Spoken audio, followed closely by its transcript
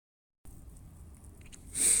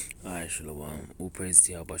Alright, Shalom. All praise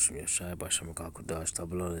to Yahweh Shem Yashai, Bashem Kakudash,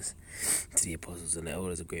 double honors to the apostles and the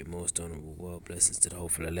elders of Great Millstone of the world. Blessings to the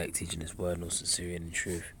hopeful elect, teaching this word, no sincerity and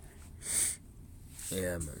truth.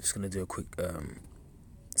 Yeah, man, just gonna do a quick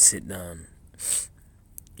sit down,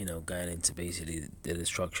 going into basically the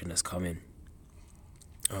destruction that's coming.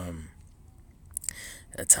 A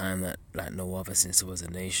time that like no other since there was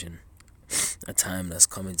a nation. A time that's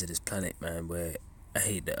coming to this planet, man, where I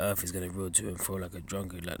hate the earth is gonna roll to and fro like a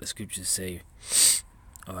drunkard, like the scriptures say.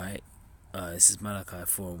 Alright, this is Malachi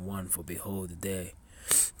 4:1. For behold, the day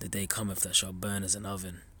cometh that shall burn as an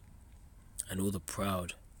oven, and all the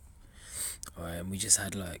proud. Alright, and we just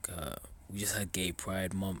had Gay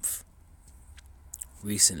Pride Month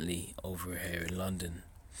recently over here in London.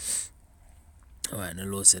 Alright, and the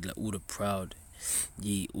Lord said, like, all the proud,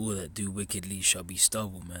 ye all that do wickedly shall be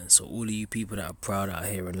stubble, man. So all of you people that are proud out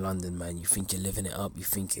here in London, man, you think you're living it up, you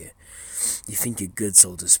think you're good,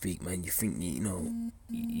 so to speak, man. You think you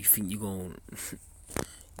think you're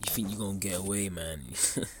gonna get away, man.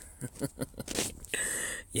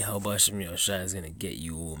 Yahweh Shem Yashai is gonna get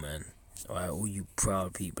you all, man. Alright, all you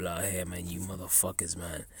proud people out here, man, you motherfuckers,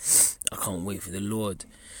 man. I can't wait for the Lord.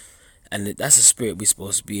 And that's the spirit we're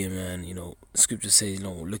supposed to be in, man. Scripture says,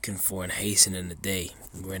 looking for and hastening the day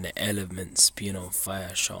when the elements being on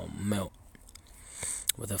fire shall melt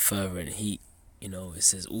with a fervent heat. It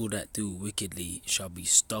says, all that do wickedly shall be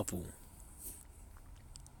stubble,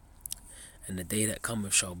 and the day that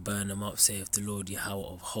cometh shall burn them up, saith the Lord Yahweh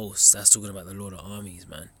of hosts. That's talking about the Lord of armies,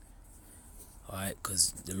 man. Alright,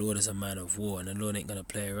 because the Lord is a man of war, and the Lord ain't gonna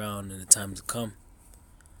play around in the time to come.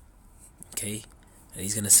 Okay? And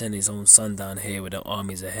he's going to send his own son down here with the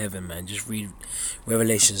armies of heaven, man. Just read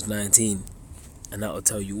Revelations 19, and that will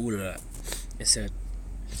tell you all of that. It said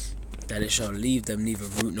that it shall leave them neither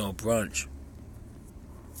root nor branch.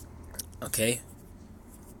 Okay?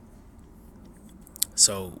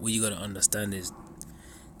 So what you got to understand is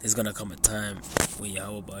there's going to come a time when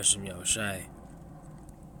Yahweh Ba'ashem Yahushai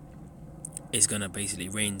is going to basically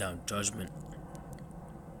rain down judgment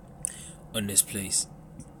on this place.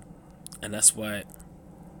 And that's why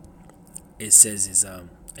it says is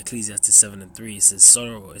Ecclesiastes 7:3, it says,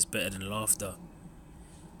 sorrow is better than laughter,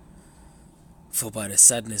 for by the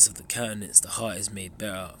sadness of the countenance the heart is made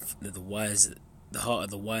better. The heart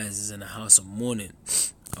of the wise is in a house of mourning.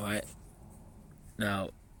 Alright, now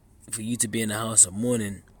for you to be in a house of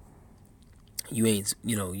mourning, you ain't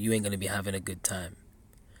gonna be having a good time.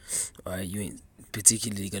 Alright, you ain't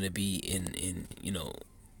particularly gonna be in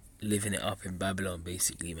living it up in Babylon,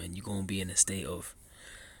 basically, man. You're gonna be in a state of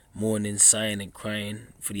mourning, sighing, and crying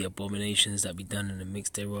for the abominations that be done in the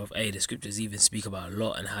midst thereof. Hey, the scriptures even speak about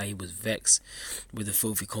Lot and how he was vexed with the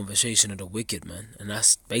filthy conversation of the wicked, man. And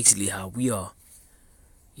that's basically how we are.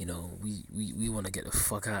 We want to get the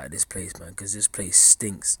fuck out of this place, man, because this place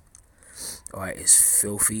stinks. Alright, it's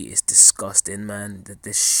filthy, it's disgusting, man.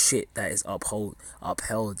 The shit that is upheld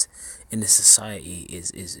in the society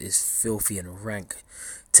is filthy and rank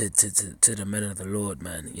to the men of the Lord,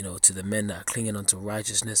 man. To the men that are clinging onto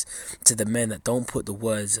righteousness, to the men that don't put the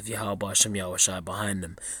words of Yahweh Shem Yahushai behind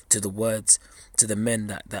them, to the men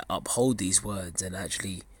that uphold these words and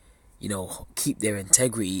actually, keep their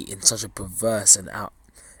integrity in such a perverse and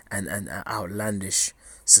outlandish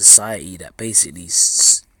society that basically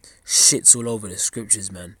shits all over the scriptures,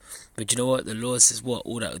 man. But you know what? The Lord says, what?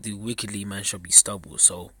 All that do wickedly, man, shall be stubble.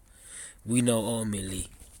 So we know ultimately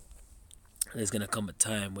there's gonna come a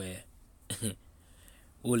time where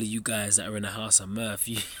all of you guys that are in the house of mirth,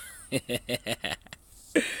 hey,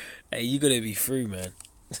 you gonna be free, man.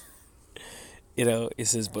 It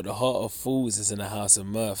says, but the heart of fools is in the house of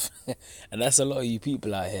mirth. And that's a lot of you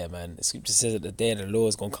people out here, man. The scripture says that the day of the Lord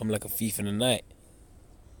is gonna come like a thief in the night.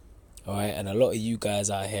 Alright, and a lot of you guys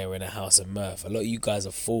out here are in a house of mirth. A lot of you guys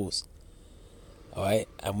are fools. Alright,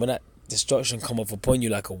 and when that destruction come up upon you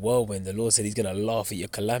like a whirlwind, the Lord said he's gonna laugh at your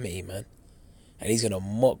calamity, man. And he's gonna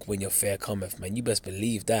mock when your fear cometh, man. You best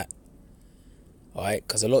believe that. Alright,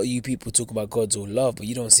 because a lot of you people talk about God's all love, but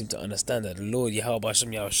you don't seem to understand that the Lord Yahweh Shem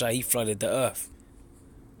Yahushai, he flooded the earth.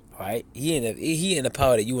 Alright, he ain't the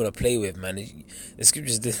power that you want to play with, man. The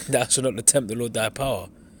scriptures, thou shalt not tempt the Lord thy power.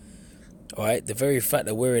 Alright, the very fact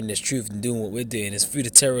that we're in this truth and doing what we're doing is through the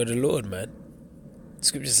terror of the Lord, man. The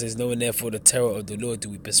scripture says, knowing therefore the terror of the Lord do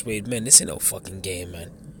we persuade men. This ain't no fucking game, man.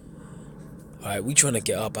 Alright, we trying to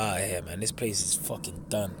get up out of here, man. This place is fucking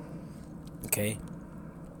done. Okay?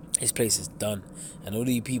 This place is done. And all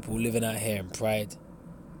these people living out here in pride,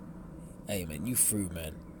 hey, man, you through,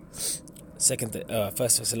 man. 1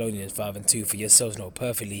 Thessalonians 5:2, for yourselves know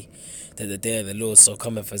perfectly that the day of the Lord so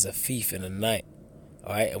cometh as a thief in the night.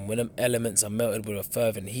 Alright, and when them elements are melted with a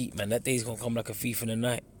fervent heat, man, that day's gonna come like a thief in the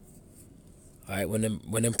night. Alright, when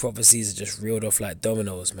them prophecies are just reeled off like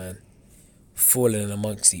dominoes, man, falling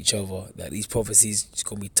amongst each other, that these prophecies just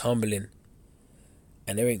gonna be tumbling,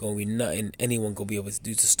 and there ain't gonna be nothing anyone gonna be able to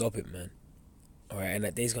do to stop it, man. Alright, and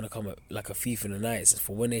that day's gonna come like a thief in the night. It says,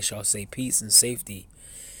 for when they shall say peace and safety,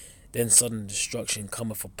 then sudden destruction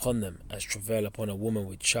cometh upon them, as travail upon a woman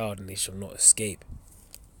with child, and they shall not escape.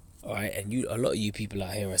 Alright, and a lot of you people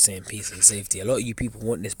out here are saying peace and safety. A lot of you people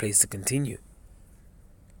want this place to continue.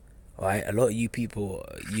 Alright, a lot of you people,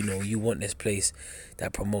 you want this place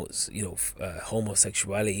that promotes,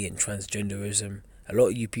 homosexuality and transgenderism. A lot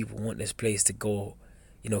of you people want this place to go,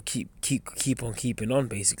 keep on keeping on,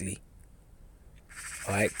 basically.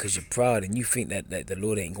 Alright, because you're proud and you think that the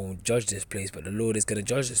Lord ain't going to judge this place, but the Lord is going to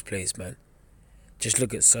judge this place, man. Just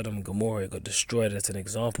look at Sodom and Gomorrah. It got destroyed as an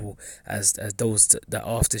example as those that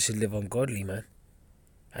after should live ungodly, man.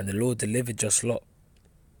 And the Lord delivered just Lot.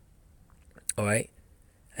 Alright?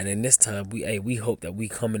 And in this time, we hope that we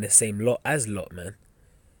come in the same lot as Lot, man.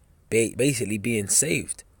 Basically being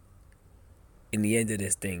saved in the end of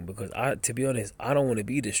this thing. Because, to be honest, I don't want to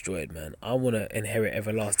be destroyed, man. I want to inherit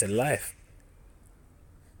everlasting life.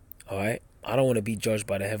 Alright? I don't want to be judged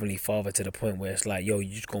by the Heavenly Father to the point where it's like, yo,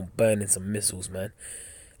 you're just gonna burn in some missiles, man.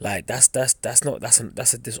 Like that's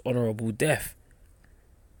a dishonorable death.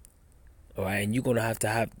 Alright, and you're gonna have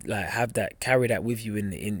that, carry that with you in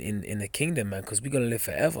the kingdom, man, because we're gonna live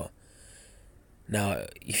forever. Now,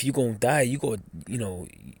 if you're gonna die,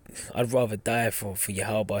 I'd rather die for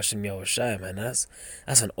Yahweh Shem Yahushai, man. That's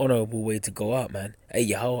an honorable way to go out, man. Hey,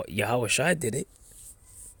 Yahweh Shai did it.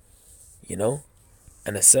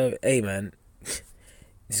 And hey, man,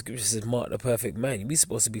 the scripture says, mark the perfect man. We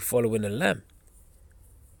supposed to be following the Lamb.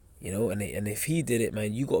 And if he did it,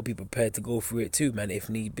 man, you got to be prepared to go through it too, man, if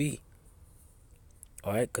need be.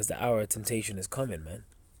 Alright, because the hour of temptation is coming, man.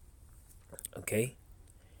 Okay?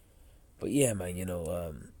 But yeah, man,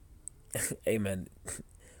 hey, man,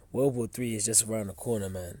 World War III is just around the corner,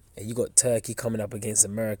 man. And you got Turkey coming up against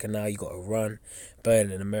America now. You got Iran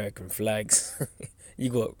burning American flags. You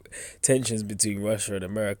got tensions between Russia and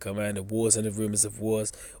America, man. The wars and the rumors of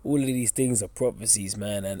wars. All of these things are prophecies,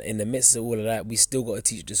 man. And in the midst of all of that, we still got to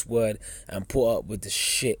teach this word and put up with the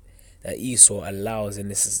shit that Esau allows in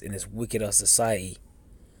this wicked ass society.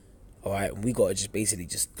 Alright, we got to just basically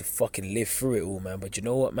just fucking live through it all, man. But you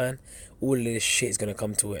know what, man? All of this shit is going to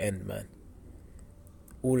come to an end, man.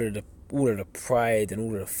 All of the pride and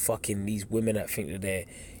all of the fucking these women that think that they're,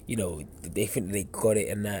 they think they got it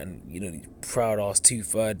and that, and these proud ass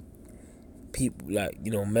 2/3 people, like,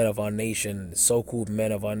 men of our nation, so-called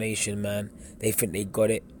men of our nation, man, they think they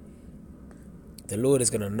got it. The Lord is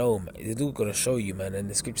gonna know, man. The Lord gonna show you, man. And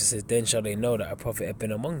the scripture says, then shall they know that a prophet had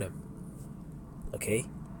been among them. Okay,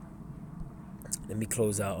 let me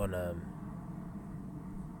close out on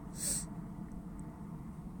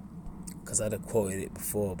because I'd have quoted it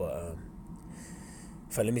before, but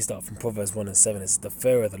let me start from Proverbs 1:7. It says, the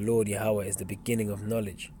fear of the Lord Yahweh is the beginning of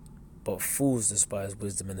knowledge, but fools despise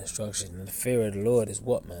wisdom and instruction. And the fear of the Lord is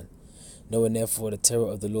what, man? Knowing therefore the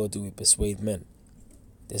terror of the Lord do we persuade men.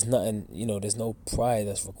 There's nothing, there's no pride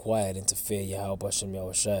that's required into fear Yahweh Shem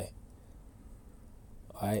Yahushai.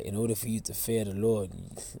 Alright, in order for you to fear the Lord,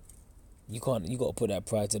 you got to put that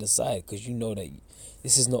pride to the side, because you know that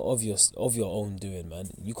this is not of your own doing,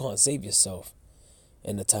 man. You can't save yourself.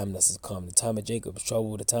 In the time that's to come, the time of Jacob's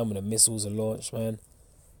trouble, the time when the missiles are launched, man.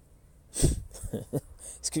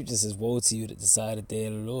 Scripture says, woe to you that desire the day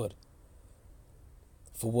of the Lord.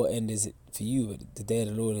 For what end is it for you? But the day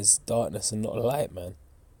of the Lord is darkness and not light, man.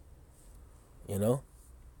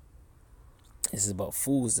 This is about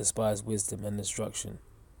fools despise wisdom and instruction.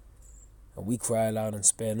 And we cry aloud and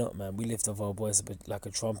spare not, man. We lift up our voice like a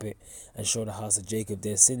trumpet and show the house of Jacob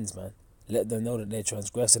their sins, man. Let them know that they're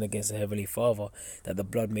transgressing against the Heavenly Father, that the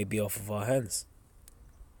blood may be off of our hands.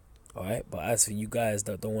 Alright, but as for you guys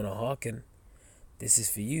that don't want to hearken, this is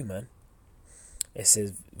for you, man. It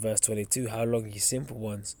says, verse 22, how long, ye simple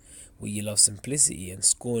ones, will ye love simplicity, and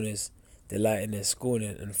scorners delight in their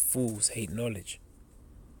scorning, and fools hate knowledge.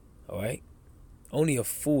 Alright? Only a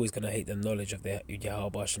fool is going to hate the knowledge of the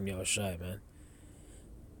Yahweh Shem Yahushai, man.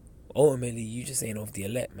 Ultimately, you just ain't of the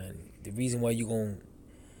elect, man. The reason why you're going to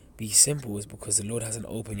be simple is because the Lord hasn't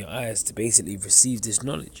opened your eyes to basically receive this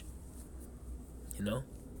knowledge.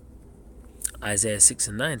 Isaiah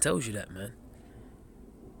 6:9 tells you that, man.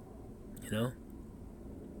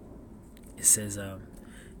 It says,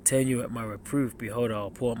 turn you at my reproof, behold,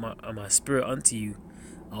 I'll pour out my spirit unto you,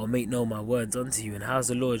 I'll make known my words unto you. And how's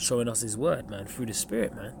the Lord showing us his word, man? Through the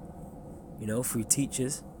Spirit, man. Through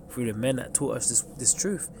teachers, through the men that taught us this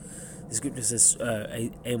truth. The scripture says,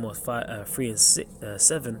 Amos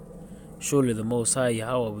 3:7, surely the Most High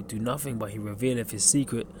Yahweh will do nothing but he revealeth his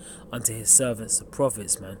secret unto his servants the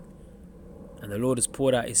prophets, man. And the Lord has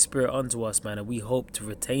poured out his spirit unto us, man, and we hope to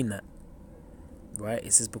retain that. Right?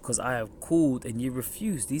 It says, because I have called and you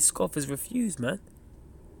refused. These scoffers refused, man.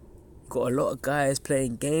 Got a lot of guys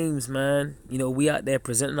playing games, man. You know, we out there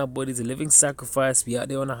presenting our bodies a living sacrifice. We out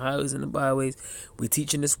there on the highways and the byways. We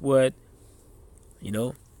teaching this word. You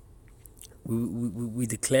know, we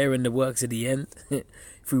declaring the works of the end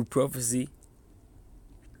through prophecy.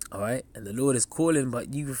 All right, and the Lord is calling,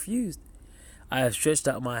 but you refused. I have stretched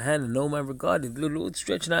out my hand and no man regarded. The Lord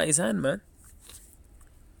stretching out his hand, man.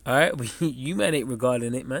 All right, you man ain't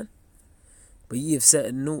regarding it, man. But ye have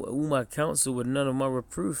set all my counsel with none of my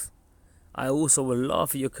reproof. I also will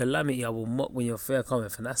laugh at your calamity. I will mock when your fair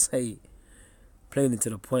cometh. And that's how plain into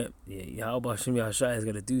the point. Yeah, Yahweh Hashem Yahshua is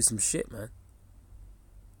going to do some shit, man.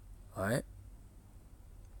 Alright?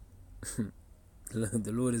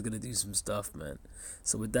 The Lord is going to do some stuff, man.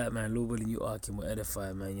 So with that, man, Lord willing, you arcing will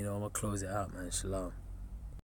edify, man. You know, I'm going to close it out, man. Shalom.